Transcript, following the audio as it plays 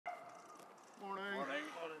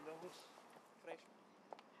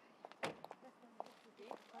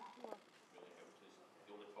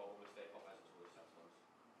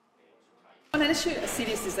On an issue as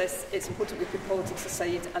serious as this, it's important we put politics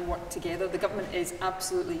aside and work together. The government is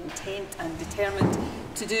absolutely intent and determined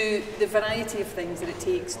to do the variety of things that it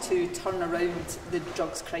takes to turn around the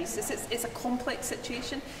drugs crisis. It's a complex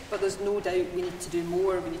situation, but there's no doubt we need to do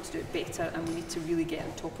more, we need to do it better, and we need to really get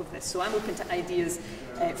on top of this. So I'm open to ideas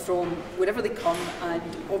from wherever they come, and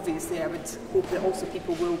obviously I would hope that also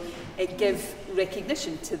people will give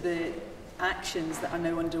recognition to the actions that are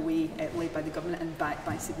now underway, led by the government and backed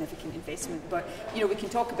by significant investment. But you know, we can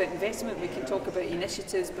talk about investment, we can talk about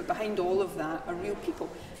initiatives, but behind all of that are real people,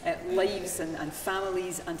 lives and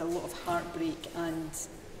families, and a lot of heartbreak and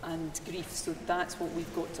grief. So that's what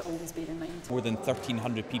we've got to always bear in mind. More than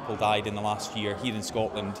 1,300 people died in the last year here in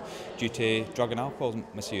Scotland due to drug and alcohol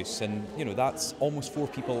misuse, and you know, that's almost 4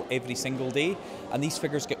 people every single day, and these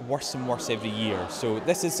figures get worse and worse every year. So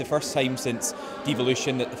this is the first time since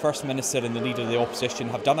devolution that the First Minister and the Leader of the Opposition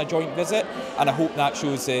have done a joint visit, and I hope that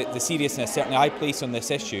shows the seriousness certainly I place on this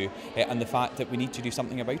issue and the fact that we need to do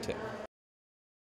something about it.